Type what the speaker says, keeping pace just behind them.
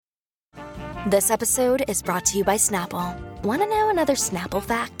This episode is brought to you by Snapple. Want to know another Snapple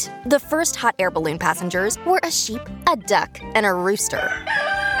fact? The first hot air balloon passengers were a sheep, a duck, and a rooster.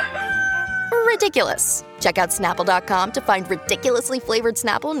 Ridiculous. Check out Snapple.com to find ridiculously flavored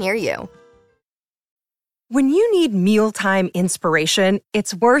Snapple near you. When you need mealtime inspiration,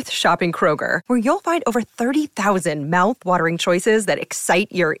 it's worth shopping Kroger, where you'll find over 30,000 mouth-watering choices that excite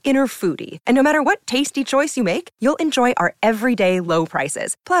your inner foodie. And no matter what tasty choice you make, you'll enjoy our everyday low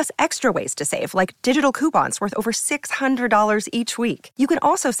prices, plus extra ways to save, like digital coupons worth over $600 each week. You can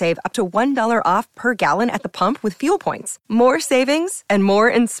also save up to $1 off per gallon at the pump with fuel points. More savings and more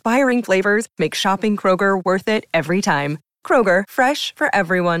inspiring flavors make shopping Kroger worth it every time. Kroger, fresh for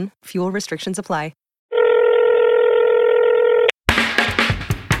everyone. Fuel restrictions apply.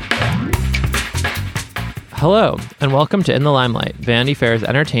 Hello, and welcome to In the Limelight, Vanity Fair's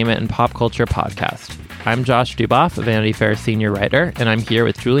entertainment and pop culture podcast. I'm Josh Duboff, Vanity Fair senior writer, and I'm here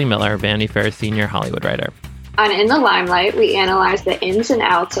with Julie Miller, Vanity Fair senior Hollywood writer. On In the Limelight, we analyze the ins and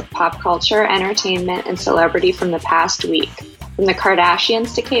outs of pop culture, entertainment, and celebrity from the past week, from the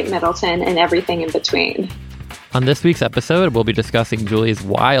Kardashians to Kate Middleton and everything in between. On this week's episode, we'll be discussing Julie's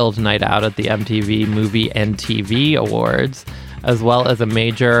wild night out at the MTV Movie and TV Awards, as well as a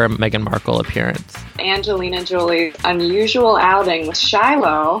major Meghan Markle appearance. Angelina Jolie's unusual outing with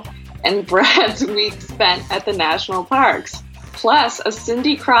Shiloh, and Brad's week spent at the national parks. Plus, a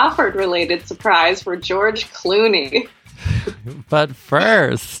Cindy Crawford-related surprise for George Clooney. But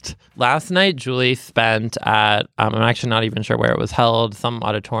first, last night Julie spent at, I'm actually not even sure where it was held, some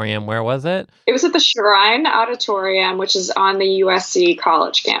auditorium. Where was it? It was at the Shrine Auditorium, which is on the USC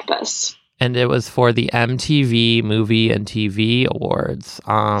college campus. And it was for the MTV Movie and TV Awards,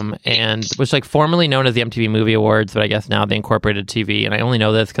 and which formerly known as the MTV Movie Awards, but I guess now they incorporated TV. And I only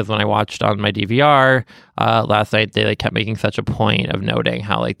know this because when I watched on my DVR last night, they kept making such a point of noting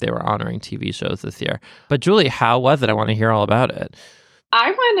how they were honoring TV shows this year. But Julie, how was it? I want to hear all about it. I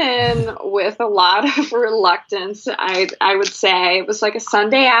went in with a lot of reluctance. I would say it was like a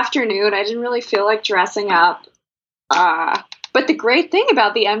Sunday afternoon. I didn't really feel like dressing up. But the great thing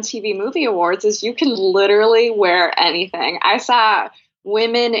about the MTV Movie Awards is you can literally wear anything. I saw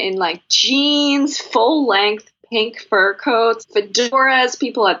women in jeans, full length pink fur coats, fedoras,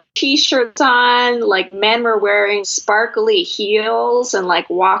 people had t-shirts on, men were wearing sparkly heels and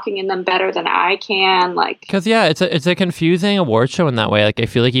walking in them better than I can. Because it's a confusing award show in that way. I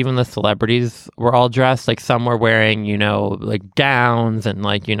feel like even the celebrities were all dressed, some were wearing, gowns and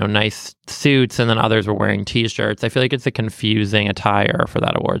nice suits, and then others were wearing t-shirts. I feel like it's a confusing attire for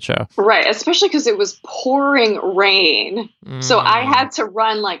that award show. Right, especially because it was pouring rain. So I had to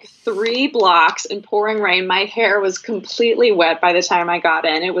run 3 blocks in pouring rain. My hair was completely wet by the time I got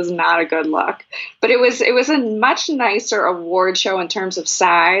in. It was not a good look. But it was a much nicer award show in terms of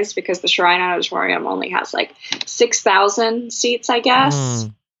size, because the Shrine Auditorium only has 6,000 seats, I guess.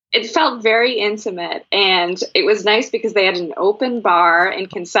 It felt very intimate, and it was nice because they had an open bar and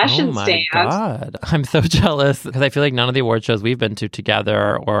concession stand. Oh my God. I'm so jealous, because I feel like none of the award shows we've been to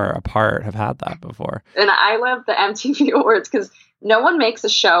together or apart have had that before. And I love the MTV Awards because no one makes a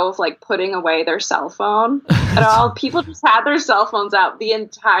show of putting away their cell phone at all. People just had their cell phones out the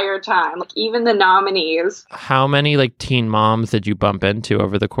entire time, even the nominees. How many teen moms did you bump into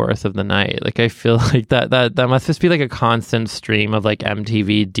over the course of the night? I feel like that must just be a constant stream of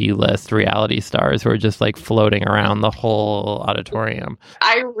MTV D-list reality stars who are just floating around the whole auditorium.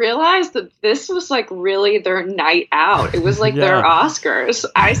 I realized that this was really their night out. It was their Oscars.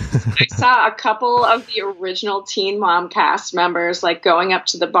 I saw a couple of the original Teen Mom cast members going up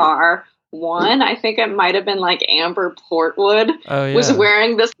to the bar. One, I think it might have been Amber Portwood, was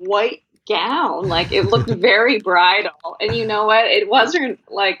wearing this white gown. It looked very bridal. And you know what? It wasn't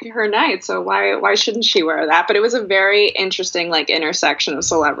her night, so why shouldn't she wear that? But it was a very interesting intersection of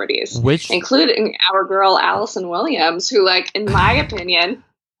celebrities, including our girl Allison Williams, who in my opinion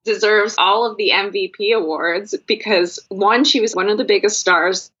deserves all of the MVP awards because, one, she was one of the biggest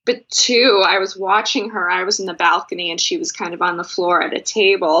stars, but two, I was watching her. I was in the balcony and she was kind of on the floor at a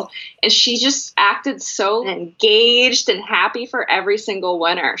table, and she just acted so engaged and happy for every single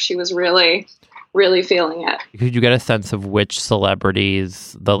winner. She was really feeling it. Could you get a sense of which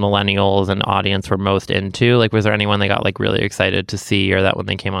celebrities the millennials and audience were most into? Was there anyone they got really excited to see, or that when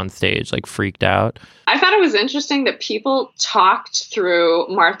they came on stage freaked out? I thought it was interesting that people talked through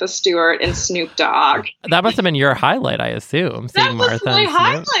Martha Stewart and Snoop Dogg. That must have been your highlight, I assume. That was my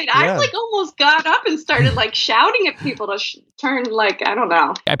highlight. Yeah. I almost got up and started shouting at people to turn I don't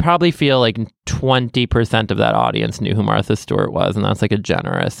know. I probably feel 20% of that audience knew who Martha Stewart was, and that's a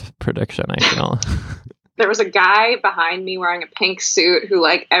generous prediction, I feel. there was a guy behind me wearing a pink suit who,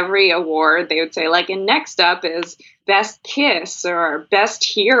 like, every award they would say, like, and next up is best kiss or best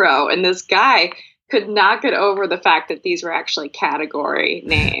hero. And this guy could not get over the fact that these were actually category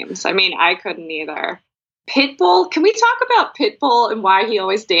names. I mean, I couldn't either. Pitbull. Can we talk about Pitbull and why he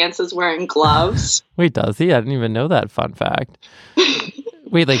always dances wearing gloves? Wait, does he? I didn't even know that fun fact.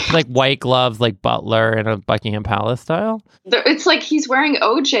 Wait, like white gloves, like Butler in a Buckingham Palace style? It's like he's wearing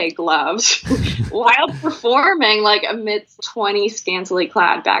OJ gloves while performing, like, amidst 20 scantily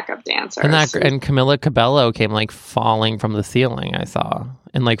clad backup dancers. And Camila Cabello came, like, falling from the ceiling, I saw.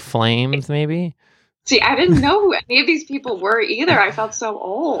 In, like, flames, maybe? See, I didn't know who any of these people were either. I felt so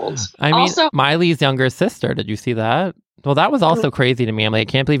old. I mean, also, Miley's younger sister, did you see that? Well, that was also crazy to me. I'm like,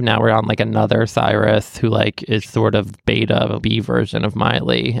 I can't believe now we're on, like, another Cyrus who, like, is sort of beta B version of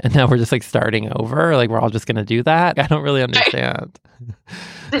Miley. And now we're just, like, starting over. Like, we're all just going to do that. I don't really understand.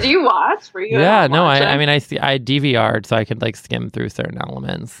 Did you watch? Were you? Yeah, no, I mean, I DVR'd so I could, like, skim through certain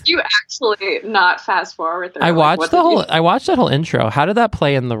elements. You actually not fast forward through. I watched I watched that whole intro. How did that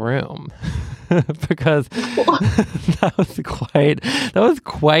play in the room? Because that was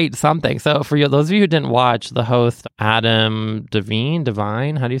quite something. So for those of you who didn't watch, the host Adam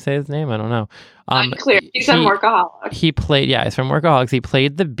Devine, how do you say his name? I don't know. Unclear. He's on Workaholics. He played, he's from Workaholics. He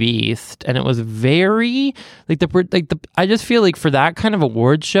played the Beast, and it was very I just feel like for that kind of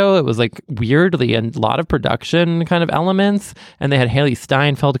award show, it was like weirdly and a lot of production kind of elements. And they had Haley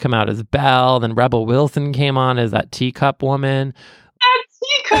Steinfeld come out as Belle, then Rebel Wilson came on as that teacup woman.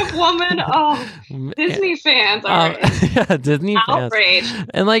 Teacup woman. Oh, Disney fans. Yeah, Disney outrage. Fans.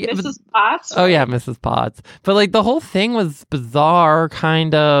 And like Mrs. Potts. Oh yeah, Mrs. Potts. But like the whole thing was bizarre,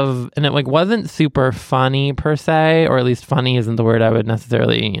 kind of, and it like wasn't super funny per se, or at least funny isn't the word I would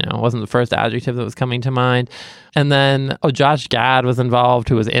necessarily, wasn't the first adjective that was coming to mind. And then Josh Gad was involved,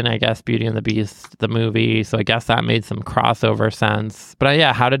 who was in, I guess, Beauty and the Beast, the movie. So I guess that made some crossover sense. But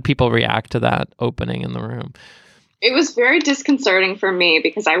how did people react to that opening in the room? It was very disconcerting for me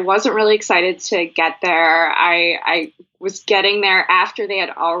because I wasn't really excited to get there. I was getting there after they had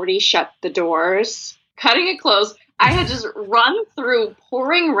already shut the doors, cutting it close. I had just run through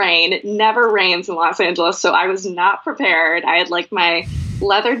pouring rain. It never rains in Los Angeles, so I was not prepared. I had like my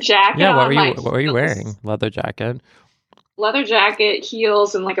leather jacket. Yeah, what were you wearing? Leather jacket,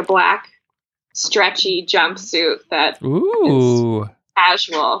 heels, and like a black stretchy jumpsuit that is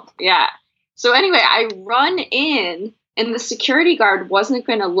casual. Yeah. So anyway, I run in, and the security guard wasn't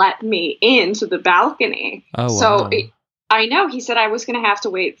going to let me into the balcony. Oh, wow. So I know he said I was going to have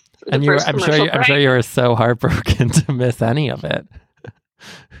to wait for the first commercial break. I'm sure you were so heartbroken to miss any of it.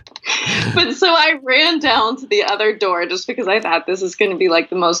 But so I ran down to the other door just because I thought this is going to be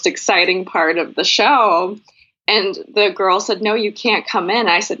like the most exciting part of the show. And the girl said, "No, you can't come in."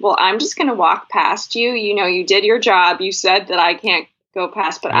 I said, "Well, I'm just going to walk past you. You did your job. You said that I can't go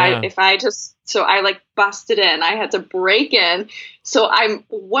past, but I like busted in. I had to break in. So I'm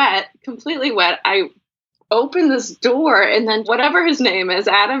wet, completely wet. I open this door, and then whatever his name is,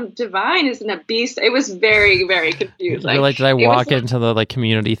 Adam Devine, is in a beast. It was very, very confusing. You're like, did I walk into the like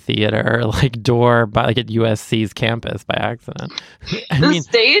community theater like door by like at USC's campus by accident? The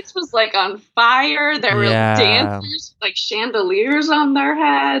stage was like on fire. There were dancers like chandeliers on their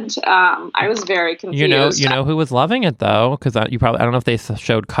head. I was very confused. You know who was loving it though, because I don't know if they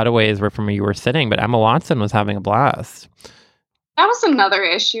showed cutaways where from where you were sitting, but Emma Watson was having a blast. That was another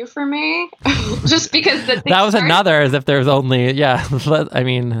issue for me, just because that was another, as if there's only, I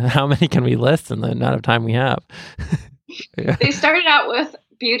mean, how many can we list in the amount of time we have? They started out with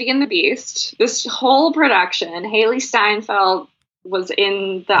Beauty and the Beast, this whole production. Haley Steinfeld was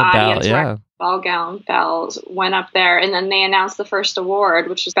in the audience, ball gown, bells, went up there, and then they announced the first award,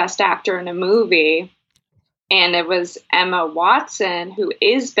 which was Best Actor in a Movie. And it was Emma Watson, who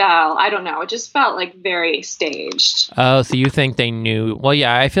is Belle. I don't know. It just felt like very staged. Oh, so you think they knew? Well,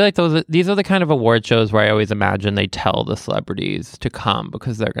 yeah, I feel like these are the kind of award shows where I always imagine they tell the celebrities to come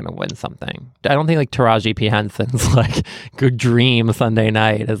because they're going to win something. I don't think like Taraji P. Henson's like good dream Sunday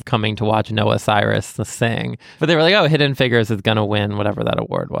night is coming to watch Noah Cyrus sing. But they were like, Hidden Figures is going to win whatever that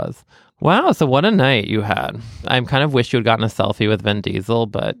award was. Wow, so what a night you had. I kind of wish you had gotten a selfie with Vin Diesel,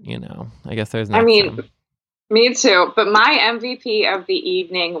 but, I guess there's no Me too. But my MVP of the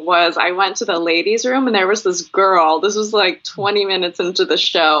evening was I went to the ladies' room and there was this girl. This was like 20 minutes into the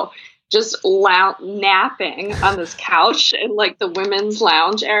show, just napping on this couch in like the women's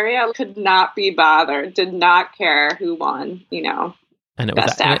lounge area. Could not be bothered. Did not care who won. And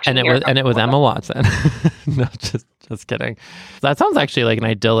it was Emma Watson. No, just kidding. That sounds actually like an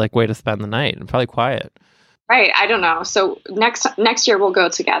idyllic way to spend the night and probably quiet. Right. I don't know. So next year we'll go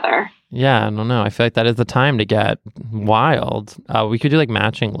together. Yeah, I don't know. I feel like that is the time to get wild. We could do like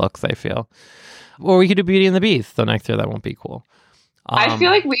matching looks, I feel. Or we could do Beauty and the Beast. So next year that won't be cool. I feel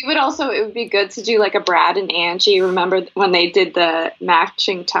like it would be good to do like a Brad and Angie. Remember when they did the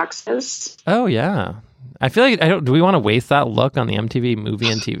matching tuxes? Oh, yeah. I feel like, do we want to waste that look on the MTV Movie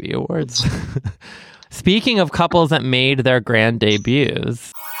and TV Awards? Speaking of couples that made their grand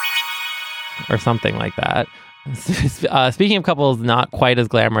debuts, or something like that. Speaking of couples not quite as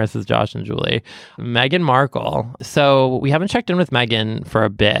glamorous as Josh and Julie, Meghan Markle. So we haven't checked in with Meghan for a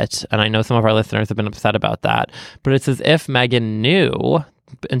bit, and I know some of our listeners have been upset about that, but it's as if Meghan knew,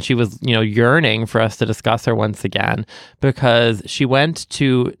 and she was, yearning for us to discuss her once again, because she went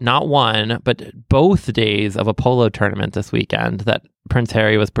to not one, but both days of a polo tournament this weekend that Prince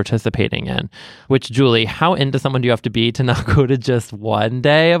Harry was participating in. Which, Julie, how into someone do you have to be to not go to just one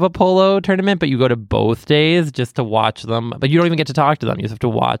day of a polo tournament, but you go to both days just to watch them? But you don't even get to talk to them. You just have to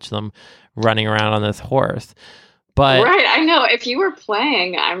watch them running around on this horse. But right, I know. If you were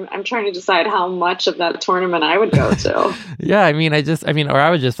playing, I'm trying to decide how much of that tournament I would go to. Yeah, I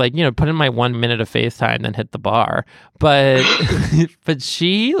would just like, put in my 1 minute of FaceTime, then hit the bar. But but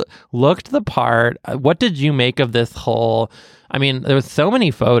she looked the part. What did you make of this whole? There was so many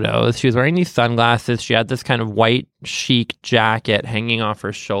photos. She was wearing these sunglasses. She had this kind of white chic jacket hanging off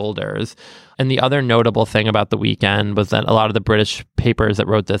her shoulders. And the other notable thing about the weekend was that a lot of the British papers that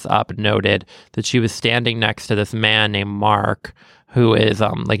wrote this up noted that she was standing next to this man named Mark, who is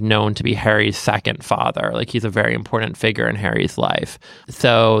known to be Harry's second father. Like, he's a very important figure in Harry's life.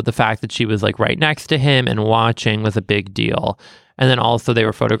 So the fact that she was right next to him and watching was a big deal. And then also they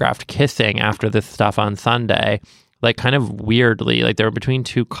were photographed kissing after this stuff on Sunday. Kind of weirdly, they were between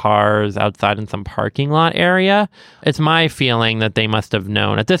two cars outside in some parking lot area. It's my feeling that they must have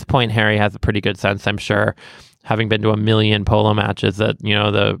known. At this point, Harry has a pretty good sense, I'm sure, having been to a million polo matches that,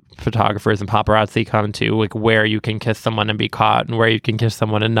 the photographers and paparazzi come to, where you can kiss someone and be caught and where you can kiss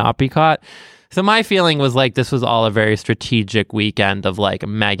someone and not be caught. So my feeling was this was all a very strategic weekend of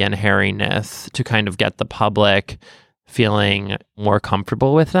Meghan Harry-ness to kind of get the public feeling more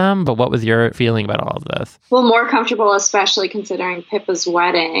comfortable with them. But what was your feeling about all of this? Well, more comfortable, especially considering Pippa's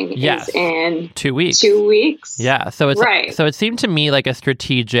wedding is in 2 weeks. 2 weeks. Yeah. So it's right. So it seemed to me like a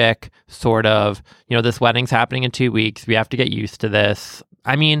strategic sort of, this wedding's happening in 2 weeks. We have to get used to this.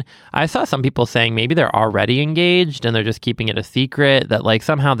 I saw some people saying maybe they're already engaged and they're just keeping it a secret, that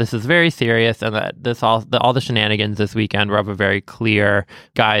somehow this is very serious, and that all the shenanigans this weekend were of a very clear,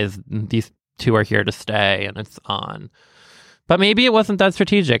 guys, these two are here to stay and it's on. But maybe it wasn't that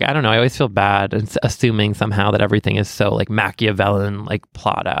strategic. I don't know. I always feel bad assuming somehow that everything is so Machiavellian,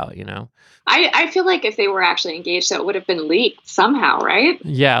 plot out, I feel like if they were actually engaged, that would have been leaked somehow, right?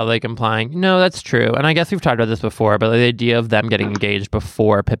 Yeah, implying, no, that's true. And I guess we've talked about this before, but the idea of them getting engaged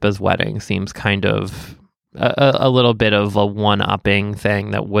before Pippa's wedding seems kind of a little bit of a one-upping thing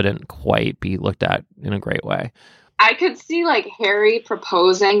that wouldn't quite be looked at in a great way. I could see Harry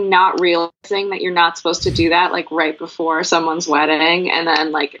proposing, not realizing that you're not supposed to do that right before someone's wedding, and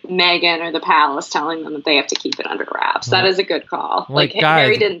then Meghan or the palace telling them that they have to keep it under wraps. That is a good call. Guys,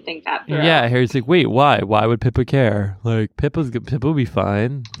 Harry didn't think that through. Yeah, Harry's wait, why? Why would Pippa care? Pippa will be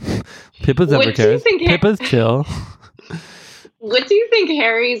fine. Pippa never cares. Pippa's chill. What do you think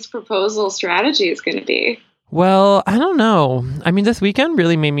Harry's proposal strategy is going to be? Well, I don't know. This weekend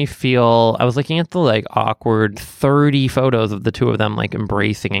really made me feel, I was looking at the awkward 30 photos of the two of them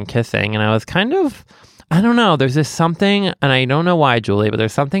embracing and kissing, and I was kind of, I don't know, there's this something, and I don't know why, Julie, but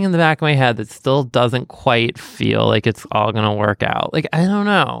there's something in the back of my head that still doesn't quite feel like it's all going to work out. I don't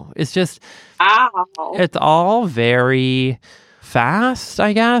know. It's just, It's all very fast,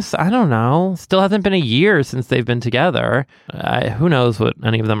 I guess. I don't know. Still hasn't been a year since they've been together. Who knows what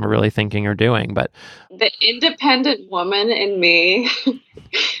any of them are really thinking or doing, but the independent woman in me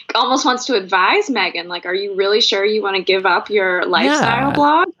almost wants to advise Meghan, are you really sure you want to give up your lifestyle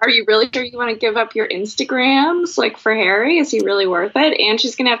blog? Are you really sure you want to give up your Instagrams? For Harry, is he really worth it? And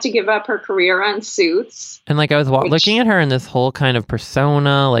she's going to have to give up her career on Suits. And I was looking at her in this whole kind of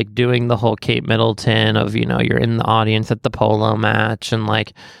persona, doing the whole Kate Middleton of, you're in the audience at the polo match, and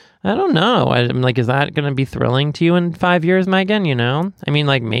I don't know. I'm is that going to be thrilling to you in 5 years,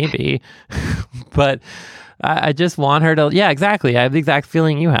 Meghan? Maybe. But I just want her to, yeah, exactly. I have the exact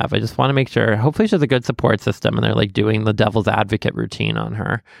feeling you have. I just want to make sure, hopefully she has a good support system and they're doing the devil's advocate routine on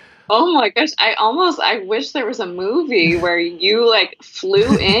her. Oh my gosh. I wish there was a movie where you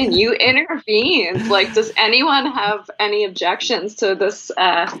flew in, you intervened. Does anyone have any objections to this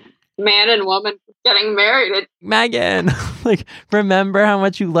man and woman getting married? Meghan, remember how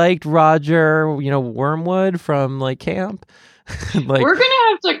much you liked Roger, Wormwood from camp? Like, we're gonna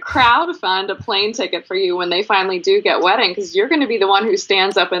have to crowdfund a plane ticket for you when they finally do get wedding, because you're gonna be the one who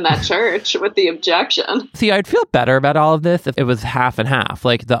stands up in that church with the objection. see, I'd feel better about all of this if it was half and half.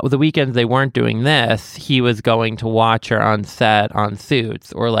 Like the weekends they weren't doing this, he was going to watch her on set on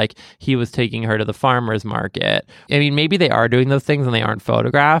Suits, or like he was taking her to the farmer's market. I mean, maybe they are doing those things and they aren't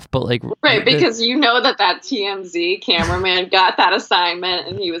photographed, but like... Right, because you know that TMZ cameraman got that assignment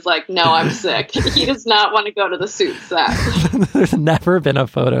and he was like, no, I'm sick. He does not want to go to the Suits set. There's never been a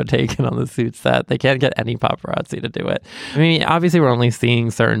photo taken on the Suits set. They can't get any paparazzi to do it. I mean, obviously we're only seeing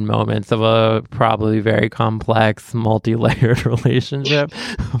certain moments of a probably very complex, multi-layered relationship,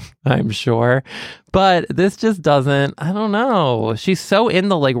 I'm sure. But this just doesn't, I don't know. She's so in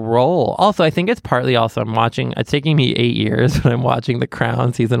the like role. Also, I think it's partly also it's taking me 8 years, but I'm watching The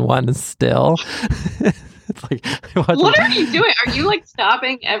Crown season 1 still. It's like, what are you doing? Are you like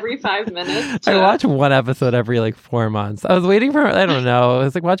stopping every 5 minutes? I watch one episode every like 4 months. I was waiting for, I don't know. I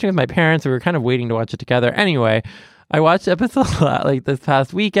was like watching with my parents. We were kind of waiting to watch it together. Anyway, I watched episode like this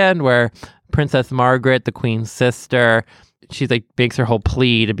past weekend where Princess Margaret, the Queen's sister, she's like makes her whole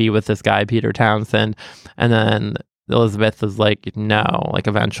plea to be with this guy, Peter Townsend. And then Elizabeth is like, no, like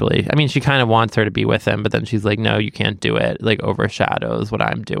eventually. I mean, she kind of wants her to be with him, but then she's like, no, you can't do it. Like overshadows what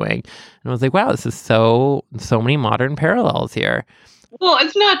I'm doing. And I was like, wow, this is so many modern parallels here. Well,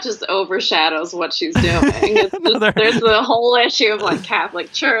 it's not just overshadows what she's doing. It's just, there's the whole issue of like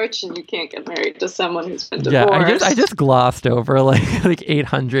Catholic Church, and you can't get married to someone who's been divorced. Yeah, I just glossed over like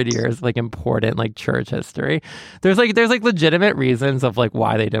 800 years of like important like church history. There's legitimate reasons of like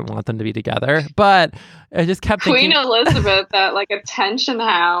why they didn't want them to be together, but I just kept thinking... Queen Elizabeth, that like attention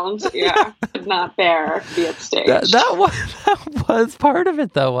hound, could not bear to be upstaged. That was part of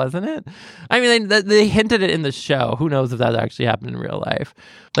it, though, wasn't it? I mean, they hinted it in the show. Who knows if that actually happened in real life?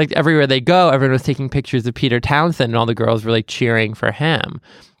 Like everywhere they go, everyone was taking pictures of Peter Townsend, and all the girls were like cheering for him.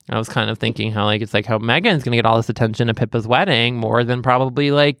 I was kind of thinking how like it's like how Meghan's going to get all this attention at Pippa's wedding more than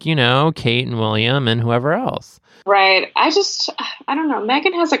probably like, you know, Kate and William and whoever else. Right. I don't know.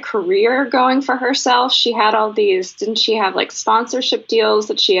 Meghan has a career going for herself. She had all these, didn't she have like sponsorship deals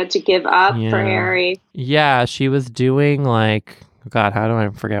that she had to give up for Harry? Yeah, she was doing like, God, how do I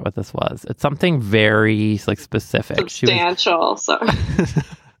forget what this was? It's something very like specific. Substantial.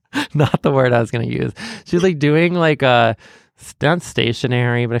 Not the word I was going to use. She was like doing like not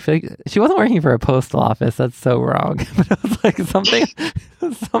stationary, but I feel like she wasn't working for a postal office. That's so wrong. But it was like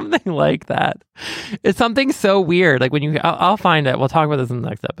something like that. It's something so weird. Like when I'll find it. We'll talk about this in the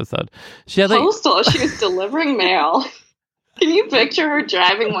next episode. She had like postal. She was delivering mail. Can you picture her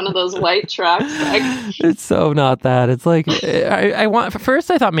driving one of those white trucks? It's so not that. It's like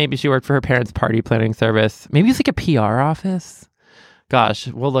first I thought maybe she worked for her parents' party planning service. Maybe it's like a PR office. Gosh,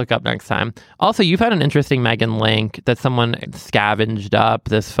 we'll look up next time. Also, you've had an interesting Meghan link that someone scavenged up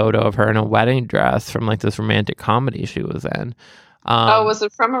this photo of her in a wedding dress from like this romantic comedy she was in. Was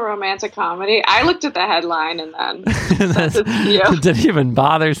it from a romantic comedy? I looked at the headline and then didn't even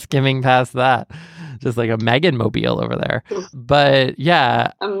bother skimming past that. Just like a Meghan mobile over there. But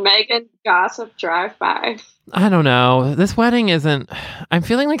yeah. A Meghan gossip drive-by. I don't know. This wedding I'm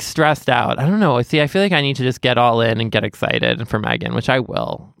feeling like stressed out. I don't know. See, I feel like I need to just get all in and get excited for Meghan, which I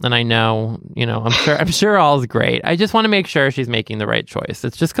will. And I know, you know, I'm sure all's great. I just want to make sure she's making the right choice.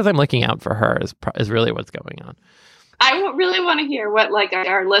 It's just because I'm looking out for her is really what's going on. I really want to hear what like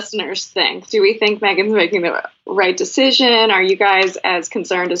our listeners think. Do we think Meghan's making the right decision? Are you guys as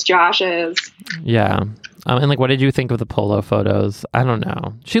concerned as Josh is? Yeah. And like, what did you think of the polo photos? I don't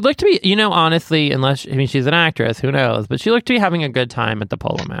know. She looked to be, you know, honestly, she's an actress, who knows? But she looked to be having a good time at the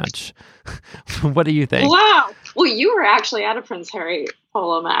polo match. What do you think? Wow. Well, you were actually at a Prince Harry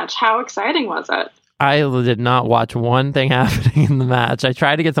polo match. How exciting was it? I did not watch one thing happening in the match. I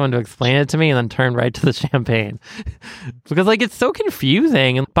tried to get someone to explain it to me and then turned right to the champagne. Because, like, it's so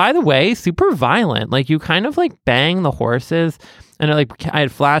confusing. And by the way, super violent. Like, you kind of, like, bang the horses. And, like, I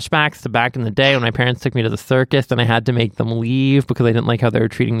had flashbacks to back in the day when my parents took me to the circus and I had to make them leave because I didn't like how they were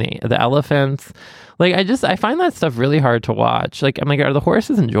treating the elephants. Like, I find that stuff really hard to watch. Like, I'm like, are the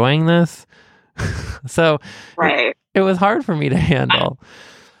horses enjoying this? So, right. It was hard for me to handle.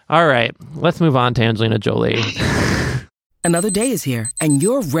 All right, let's move on to Angelina Jolie. Another day is here, and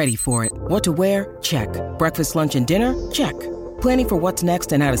you're ready for it. What to wear? Check. Breakfast, lunch, and dinner? Check. Planning for what's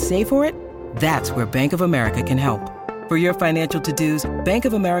next and how to save for it? That's where Bank of America can help. For your financial to-dos, Bank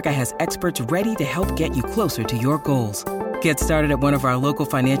of America has experts ready to help get you closer to your goals. Get started at one of our local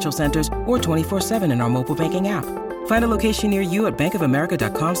financial centers or 24/7 in our mobile banking app. Find a location near you at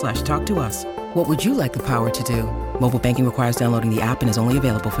bankofamerica.com/talktous. What would you like the power to do? Mobile banking requires downloading the app and is only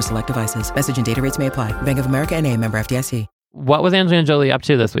available for select devices. Message and data rates may apply. Bank of America NA, member FDIC. what was Angelina Jolie up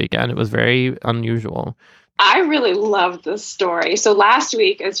to this weekend? It was very unusual. I really loved this story. So last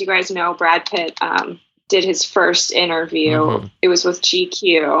week, as you guys know, Brad Pitt did his first interview. Mm-hmm. It was with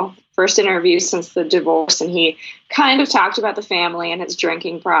GQ, first interview since the divorce, and he kind of talked about the family and his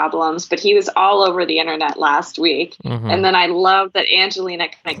drinking problems, but he was all over the internet last week. Mm-hmm. And then I love that Angelina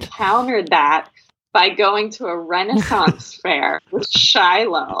kind of countered that by going to a Renaissance fair with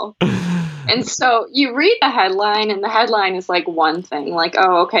Shiloh. And so you read the headline, and the headline is like one thing, like,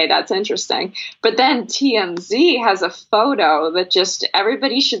 oh, okay, that's interesting. But then TMZ has a photo that just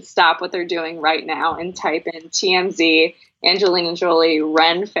everybody should stop what they're doing right now and type in TMZ Angelina Jolie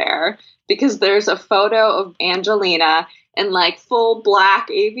Ren Fair, because there's a photo of Angelina in like full black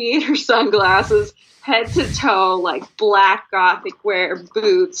aviator sunglasses, head to toe, like black gothic wear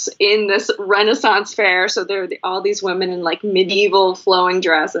boots in this Renaissance fair. So there are all these women in like medieval flowing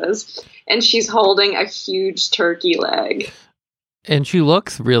dresses, and she's holding a huge turkey leg. And she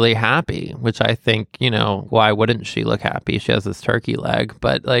looks really happy, which I think, why wouldn't she look happy? She has this turkey leg,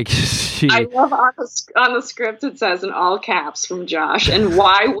 but like I love on the script it says in all caps from Josh, and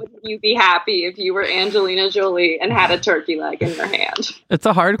why wouldn't you be happy if you were Angelina Jolie and had a turkey leg in your hand? It's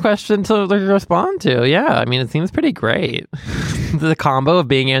a hard question to respond to. Yeah, I mean, it seems pretty great. The combo of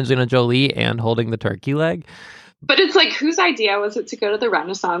being Angelina Jolie and holding the turkey leg. But it's like, whose idea was it to go to the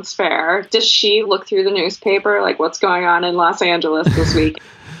Renaissance Fair? Does she look through the newspaper, like what's going on in Los Angeles this week?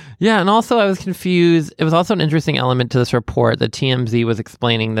 Yeah, and also I was confused. It was also an interesting element to this report that TMZ was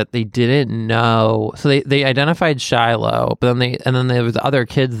explaining that they didn't know. So they identified Shiloh, but then there was other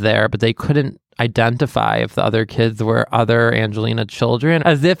kids there, but they couldn't identify if the other kids were other Angelina children,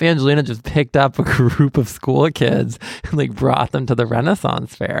 as if Angelina just picked up a group of school kids and like brought them to the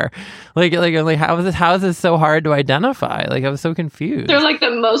Renaissance Fair. Like how is this so hard to identify? Like I was so confused. They're like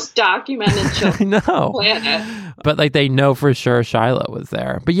the most documented children on the planet. But like they know for sure Shiloh was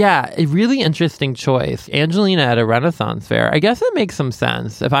there. But yeah, a really interesting choice. Angelina at a Renaissance Fair. I guess it makes some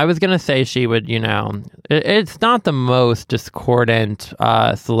sense. If I was gonna say she would, it's not the most discordant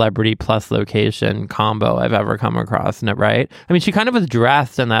celebrity plus location combo I've ever come across, right? I mean, she kind of was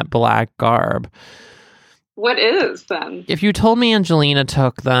dressed in that black garb. What is then? If you told me Angelina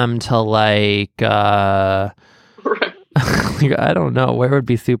took them to like, I don't know, where would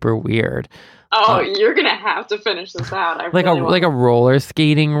be super weird? Oh, you're gonna have to finish this out. Like a roller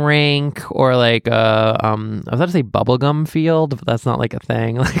skating rink, or like I was about to say bubblegum field, but that's not like a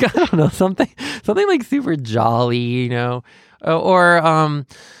thing. Like I don't know, something like super jolly, or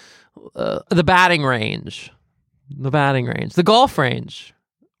the batting range, the golf range.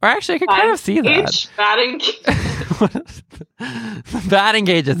 Or actually, I could kind of see that. Batting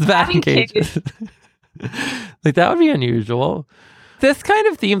cages. Like that would be unusual. This kind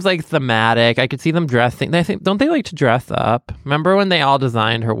of seems like thematic. I could see them dressing. Don't they like to dress up? Remember when they all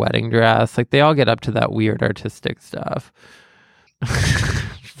designed her wedding dress? Like they all get up to that weird artistic stuff.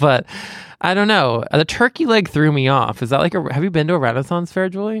 But I don't know. The turkey leg threw me off. Is that like have you been to a Renaissance Fair,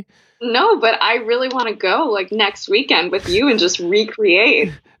 Julie? No, but I really want to go like next weekend with you and just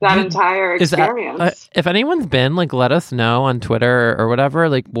recreate that entire experience. If anyone's been, like, let us know on Twitter or whatever.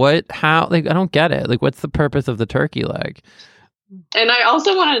 Like, how, like, I don't get it. Like, what's the purpose of the turkey leg? And I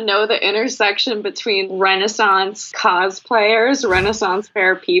also want to know the intersection between Renaissance cosplayers, Renaissance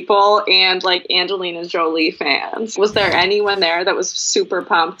Fair people, and like Angelina Jolie fans. Was there anyone there that was super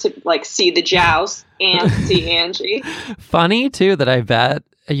pumped to like see the joust and see Angie? Funny too that I bet,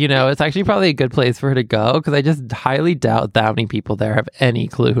 it's actually probably a good place for her to go, because I just highly doubt that many people there have any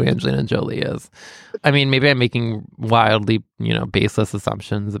clue who Angelina Jolie is. I mean, maybe I'm making wildly, baseless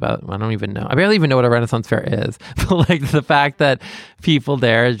assumptions about, I don't even know. I barely even know what a Renaissance Fair is. But like the fact that people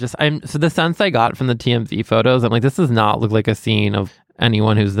there is just, so the sense I got from the TMZ photos, I'm like, this does not look like a scene of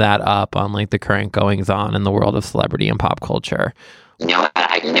anyone who's that up on like the current goings on in the world of celebrity and pop culture. You know what?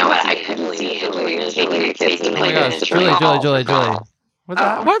 I couldn't see Angelina Jolie taking like a Julie.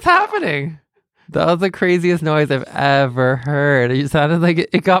 What's happening? That was the craziest noise I've ever heard. It sounded like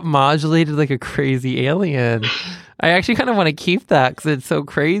it got modulated like a crazy alien. I actually kind of want to keep that because it's so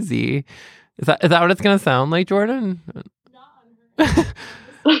crazy. Is that what it's going to sound like, Jordan?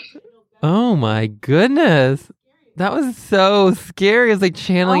 Oh my goodness. That was so scary. It was like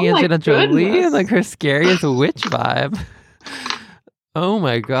channeling Angelina Jolie and like her scariest witch vibe. Oh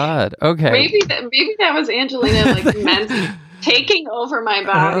my God. Okay. Maybe that was Angelina like meant taking over my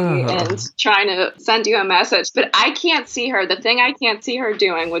body and trying to send you a message. But I can't see her. The thing I can't see her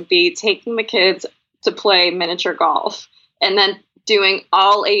doing would be taking the kids to play miniature golf and then doing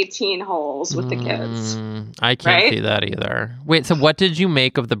all 18 holes with the kids. I can't see that either. Wait, so what did you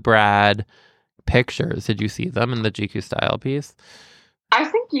make of the Brad pictures. Did you see them in the GQ style piece? I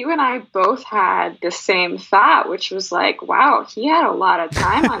think you and I both had the same thought, which was like, wow, he had a lot of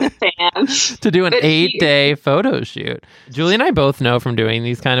time on his hands. To do an 8-day photo shoot. Julie and I both know from doing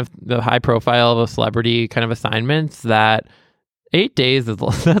these kind of the high profile of celebrity kind of assignments that 8 days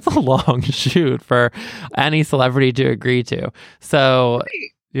that's a long shoot for any celebrity to agree to. So,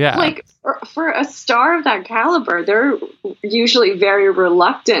 yeah. Like, for a star of that caliber, they're usually very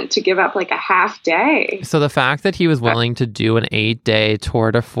reluctant to give up like a half day. So the fact that he was willing to do an 8-day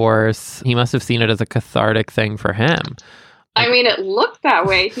tour de force, he must have seen it as a cathartic thing for him. I mean, it looked that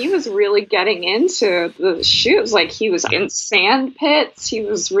way. He was really getting into the shoots. Like, he was in sand pits. He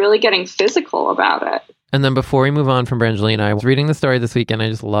was really getting physical about it. And then before we move on from Brangelina, I was reading the story this weekend. I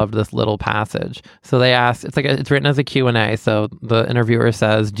just loved this little passage. So they asked, it's written as a Q&A. So the interviewer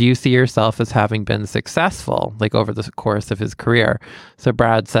says, do you see yourself as having been successful, like over the course of his career? So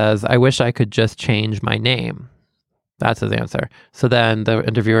Brad says, I wish I could just change my name. That's his answer. So then the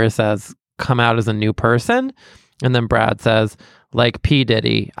interviewer says, come out as a new person? And then Brad says, like P.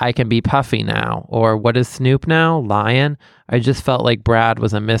 Diddy, I can be Puffy now. Or what is Snoop now? Lion? I just felt like Brad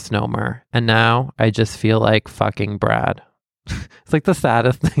was a misnomer. And now I just feel like fucking Brad. It's like the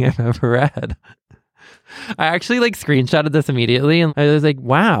saddest thing I've ever read. I actually like screenshotted this immediately. And I was like,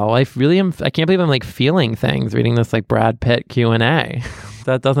 wow, I can't believe I'm like feeling things reading this like Brad Pitt Q&A.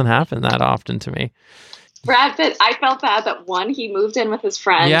 That doesn't happen that often to me. Brad Pitt, I felt bad that he moved in with his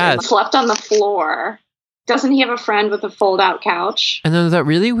friend and slept on the floor. Doesn't he have a friend with a fold-out couch? And then was that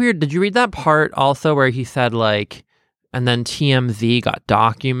really weird? Did you read that part also where he said like, and then TMZ got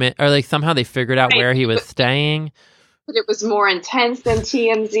or like somehow they figured out where he was staying? But it was more intense than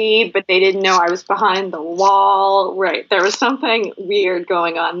TMZ, but they didn't know I was behind the wall. Right. There was something weird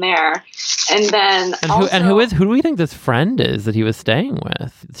going on there. And then who do we think this friend is that he was staying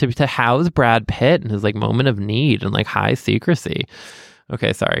with? To house Brad Pitt in his like moment of need and like high secrecy.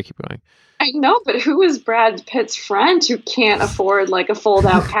 Okay, sorry, keep going. I know, but who is Brad Pitt's friend who can't afford like a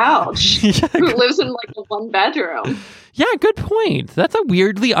fold-out couch? Who lives in like a 1-bedroom? Yeah, good point. That's a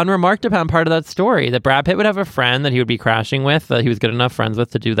weirdly unremarked upon part of that story, that Brad Pitt would have a friend that he would be crashing with, that he was good enough friends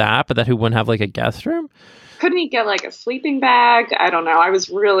with to do that, but that who wouldn't have like a guest room? Couldn't he get like a sleeping bag? I don't know. I was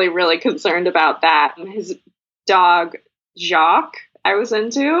really, really concerned about that. And his dog, Jacques, I was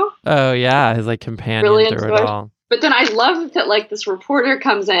into. Oh, yeah, his like companion really through it all. But then I love that, like, this reporter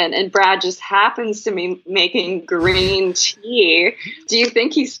comes in and Brad just happens to be making green tea. Do you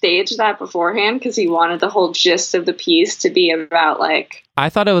think he staged that beforehand because he wanted the whole gist of the piece to be about, like... I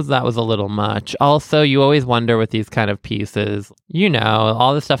thought that was a little much. Also, you always wonder with these kind of pieces, you know,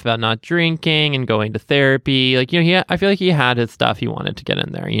 all the stuff about not drinking and going to therapy. Like, you know, I feel like he had his stuff he wanted to get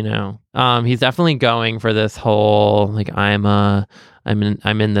in there, you know. He's definitely going for this whole, like, I'm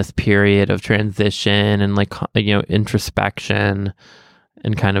in this period of transition and like, you know, introspection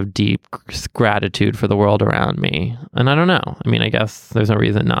and kind of deep gratitude for the world around me. And I don't know. I mean, I guess there's no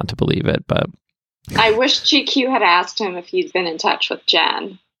reason not to believe it, but I wish GQ had asked him if he'd been in touch with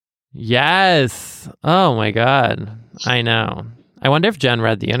Jen. Yes. Oh my God. I know. I wonder if Jen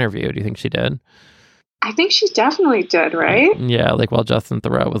read the interview. Do you think she did? I think she definitely did, right? Yeah, like while Justin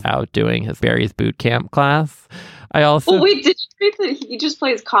Theroux was out doing his Barry's boot camp class. I also... Well, wait, did you read that he just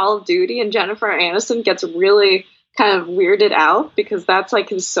plays Call of Duty and Jennifer Aniston gets really kind of weirded out because that's like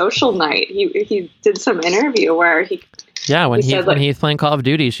his social night? He did some interview where he... Yeah, when he's playing Call of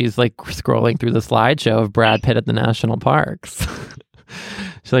Duty, she's like scrolling through the slideshow of Brad Pitt at the national parks.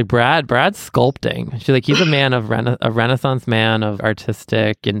 She's like, Brad's sculpting. She's like, he's a man of a Renaissance man of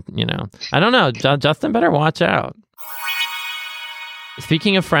artistic, and you know, I don't know. Justin better watch out.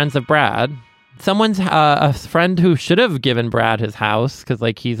 Speaking of friends of Brad, someone's a friend who should have given Brad his house because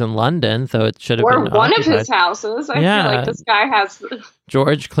like he's in London, so it should have been one occupied. Of his houses. I feel like this guy has.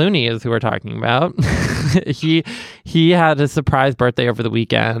 George Clooney is who we're talking about. he had a surprise birthday over the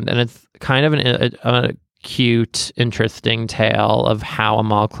weekend, and it's kind of a cute, interesting tale of how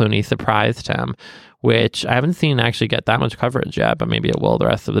Amal Clooney surprised him, which I haven't seen actually get that much coverage yet, but maybe it will the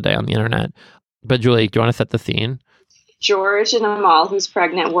rest of the day on the internet. But Julie, do you want to set the scene? George and Amal, who's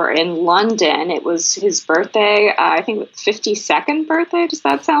pregnant, were in London. It was his birthday, I think 52nd birthday. Does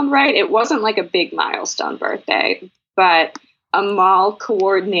that sound right? It wasn't like a big milestone birthday, but Amal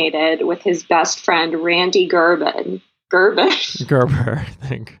coordinated with his best friend, Randy Gerber, I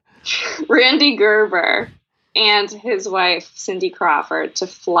think. Randy Gerber and his wife, Cindy Crawford, to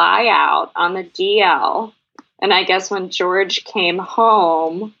fly out on the DL. And I guess when George came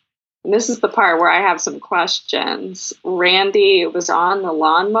home, And this is the part where I have some questions. Randy was on the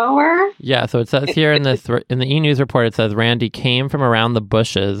lawnmower. Yeah, so it says here in the E! News report, it says Randy came from around the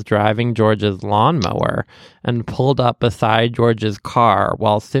bushes driving George's lawnmower and pulled up beside George's car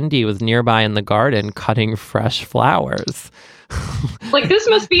while Cindy was nearby in the garden cutting fresh flowers. Like, this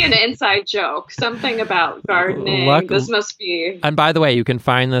must be an inside joke. Something about gardening. This must be... And by the way, you can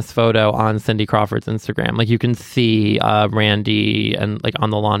find this photo on Cindy Crawford's Instagram. Like, you can see Randy and like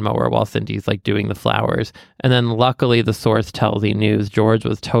on the lawnmower while Cindy's like doing the flowers. And then luckily the source tells E! News George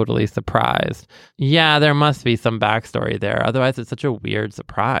was totally surprised. Yeah, there must be some backstory there. Otherwise, it's such a weird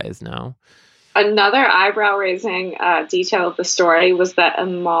surprise, no? Another eyebrow-raising detail of the story was that a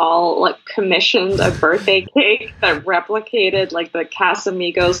mall like commissioned a birthday cake that replicated like the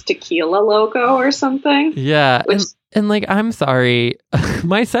Casamigos tequila logo or something. Yeah, and like, I'm sorry,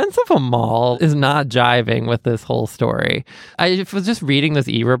 my sense of a mall is not jiving with this whole story. I was just reading this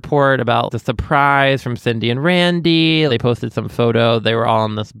E! report about the surprise from Cindy and Randy. They posted some photo. They were all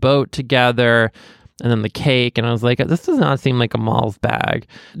on this boat together. And then the cake, and I was like, this does not seem like a mall's bag.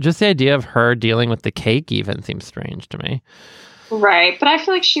 Just the idea of her dealing with the cake even seems strange to me. Right, but I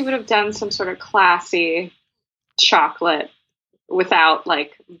feel like she would have done some sort of classy chocolate without,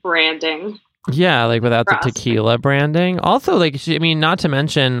 like, branding. Yeah, like without the tequila branding. Also, like, not to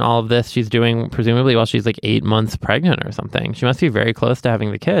mention all of this she's doing presumably while she's like 8 months pregnant or something. She must be very close to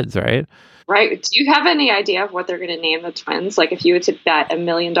having the kids, right? Right. Do you have any idea of what they're going to name the twins? Like, if you were to bet $1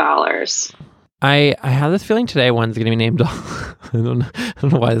 million. I have this feeling today one's going to be named, I don't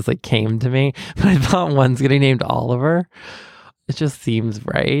know why this like came to me, but I thought one's going to be named Oliver. It just seems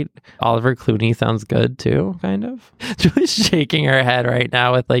right. Oliver Clooney sounds good too, kind of. Julie's shaking her head right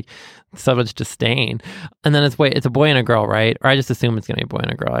now with like so much disdain. And then it's a boy and a girl, right? Or I just assume it's going to be a boy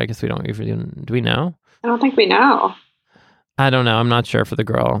and a girl. I guess we don't even, do we know? I don't think we know. I don't know. I'm not sure for the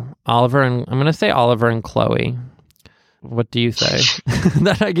girl. I'm going to say Oliver and Chloe. What do you say?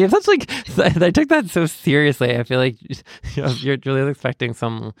 That I gave such like, I took that so seriously. I feel like you're really expecting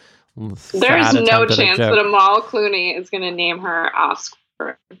some. There's no chance that Amal Clooney is going to name her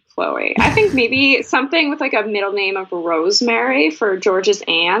offspring Chloe. I think maybe something with like a middle name of Rosemary for George's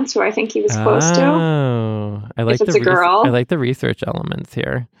aunt, who I think he was close to. Oh, I like it's a girl. I like the research elements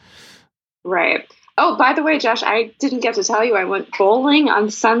here. Right. Oh, by the way, Josh, I didn't get to tell you I went bowling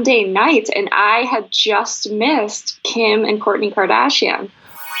on Sunday night, and I had just missed Kim and Kourtney Kardashian.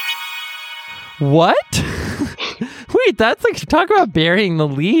 What? Wait, that's like, talk about burying the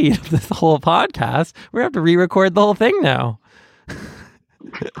lead of this whole podcast. We're going to have to re-record the whole thing now.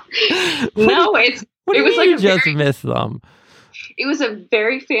 No, it was like you just missed them. It was a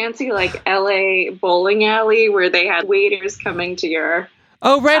very fancy like LA bowling alley where they had waiters coming to your...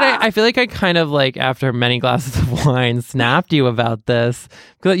 Oh, right. I feel like I kind of like, after many glasses of wine, snapped you about this.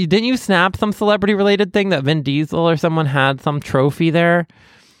 Didn't you snap some celebrity-related thing that Vin Diesel or someone had some trophy there?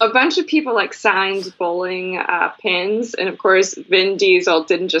 A bunch of people like signed bowling pins. And of course, Vin Diesel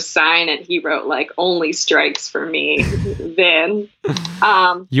didn't just sign it. He wrote like, only strikes for me, Vin.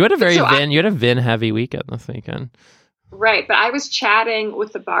 You had a Vin heavy weekend this weekend. Right. But I was chatting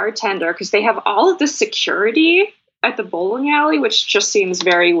with the bartender because they have all of the security at the bowling alley, which just seems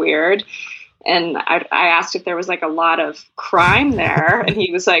very weird. And I asked if there was like a lot of crime there. And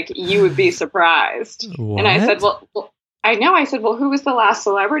he was like, you would be surprised. What? And I said, well, I know. I said, well, who was the last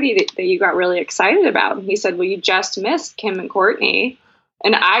celebrity that you got really excited about? And he said, well, you just missed Kim and Kourtney.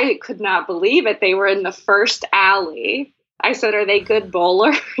 And I could not believe it. They were in the first alley. I said, are they good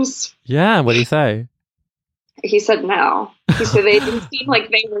bowlers? Yeah. What did he say? He said no. He said they didn't seem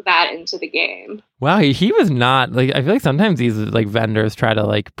like they were that into the game. Wow, he was not, like, I feel like sometimes these like vendors try to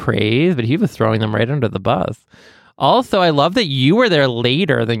like praise, but he was throwing them right under the bus. Also, I love that you were there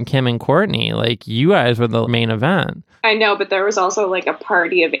later than Kim and Kourtney. Like, you guys were the main event. I know, but there was also like a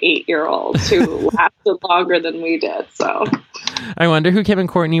party of 8-year-olds who lasted longer than we did. So I wonder who Kim and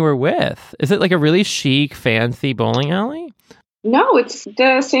Kourtney were with. Is it like a really chic, fancy bowling alley? No, it's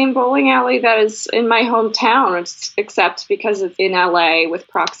the same bowling alley that is in my hometown, except because it's in LA with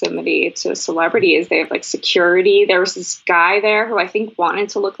proximity to celebrities. They have like security. There was this guy there who I think wanted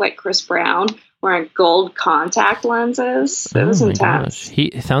to look like Chris Brown, wearing gold contact lenses. It was intense.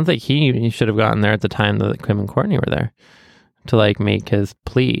 It sounds like he should have gotten there at the time that Kim and Kourtney were there to like make his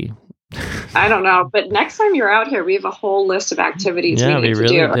plea. I don't know, but next time you're out here, we have a whole list of activities we need to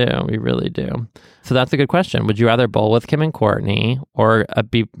do. Yeah, we really do. So that's a good question. Would you rather bowl with Kim and Kourtney or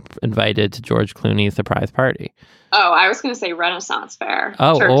be invited to George Clooney's surprise party? Oh, I was going to say Renaissance Fair.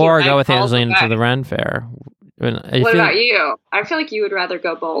 Oh, or go with Angelina to the Ren Fair. What about you? I feel like you would rather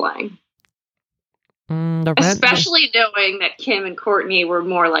go bowling. Especially knowing that Kim and Courtney were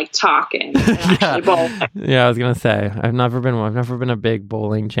more like talking than actually bowling. Yeah, I was gonna say I've never been a big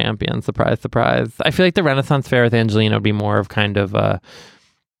bowling champion. Surprise, surprise. I feel like the Renaissance Fair with Angelina would be more of kind of a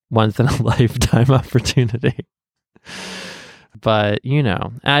once in a lifetime opportunity. But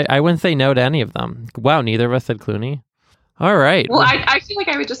I wouldn't say no to any of them. Wow, neither of us said Clooney. All right. Well, I feel like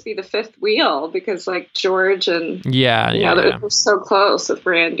I would just be the fifth wheel because like George and they're so close with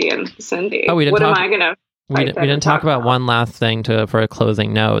Randy and Cindy. Oh, am I gonna? We didn't talk about one last thing for a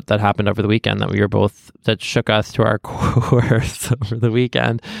closing note that happened over the weekend that shook us to our cores over the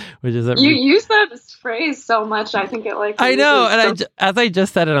weekend, which is that you use that phrase so much. I think it I know, and as I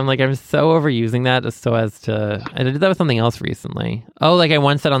just said it, I'm like I'm so overusing that I did that with something else recently. Oh, like I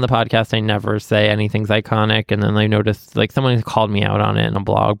once said on the podcast, I never say anything's iconic, and then I noticed like someone called me out on it in a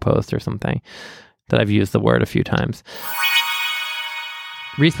blog post or something that I've used the word a few times.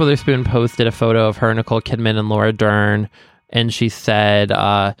 Reese Witherspoon posted a photo of her, Nicole Kidman, and Laura Dern, and she said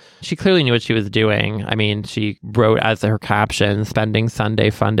she clearly knew what she was doing. I mean, she wrote as her caption, "Spending Sunday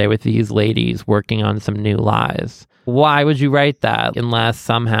fun day with these ladies, working on some new lies." Why would you write that unless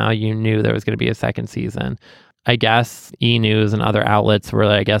somehow you knew there was going to be a second season? I guess E! News and other outlets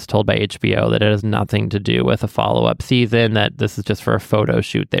were, told by HBO that it has nothing to do with a follow-up season, that this is just for a photo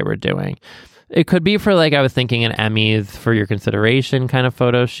shoot they were doing. It could be for, I was thinking an Emmys for your consideration kind of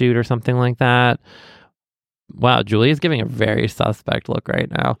photo shoot or something like that. Wow, Julie is giving a very suspect look right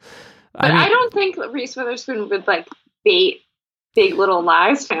now. But I don't think Reese Witherspoon would, bait Big Little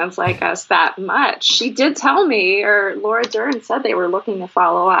Lies fans like us that much. She did tell me, or Laura Dern said they were looking to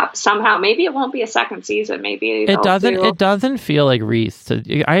follow up somehow. Maybe it won't be a second season. Maybe it doesn't feel like Reese.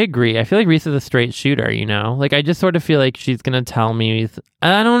 I agree. I feel like Reese is a straight shooter. I just sort of feel like she's gonna tell me.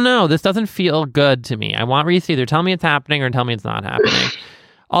 I don't know. This doesn't feel good to me. I want Reese to either tell me it's happening or tell me it's not happening.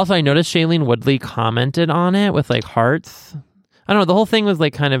 Also, I noticed Shailene Woodley commented on it with hearts. I don't know. The whole thing was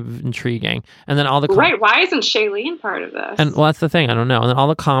kind of intriguing, and then all the right. Why isn't Shailene part of this? And that's the thing. I don't know. And then all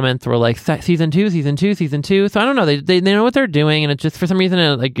the comments were season two. So I don't know. They know what they're doing, and it just for some reason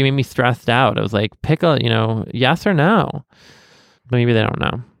it made me stressed out. It was pick a yes or no. But maybe they don't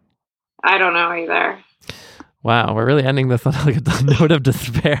know. I don't know either. Wow, we're really ending this on a note of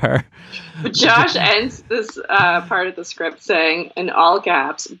despair. Josh ends this part of the script saying, in all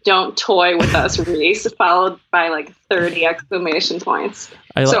caps, "Don't toy with us, Reese," followed by 30 exclamation points.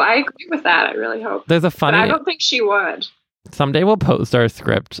 So I agree with that. I really hope. There's a funny. But I don't think she would. Someday we'll post our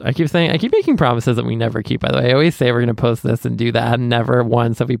script. I keep making promises that we never keep, by the way. I always say we're going to post this and do that, and never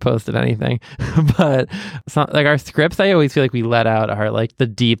once have we posted anything. But our scripts, I always feel like we let out our the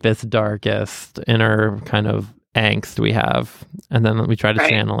deepest, darkest, inner kind of angst we have. And then we try to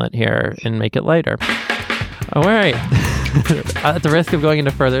channel it here and make it lighter. All right. At the risk of going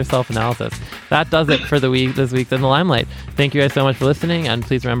into further self-analysis, that does it for this week's In the Limelight. Thank you guys so much for listening, and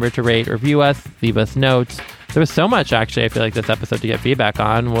please remember to rate, review us, leave us notes. There was so much, actually, I feel like this episode to get feedback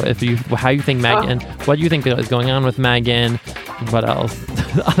on. How you think Megan, what you think is going on with Megan, what else?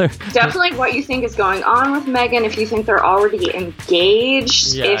 Definitely what you think is going on with Megan, if you think they're already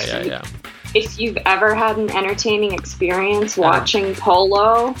engaged. If you've ever had an entertaining experience watching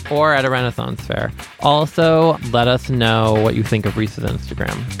polo. Or at a Renaissance Fair. Also, let us know what you think of Reese's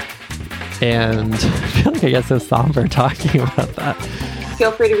Instagram. And I feel like I get so somber talking about that.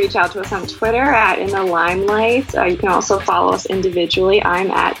 Feel free to reach out to us on Twitter at In the Limelight. You can also follow us individually.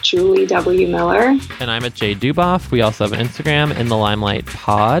 I'm at Julie W. Miller. And I'm at Jay Duboff. We also have an Instagram, In the Limelight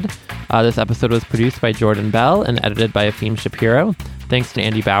Pod. This episode was produced by Jordan Bell and edited by Afim Shapiro. Thanks to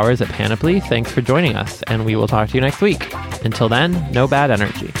Andy Bowers at Panoply. Thanks for joining us, and we will talk to you next week. Until then, no bad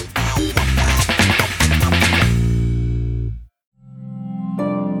energy.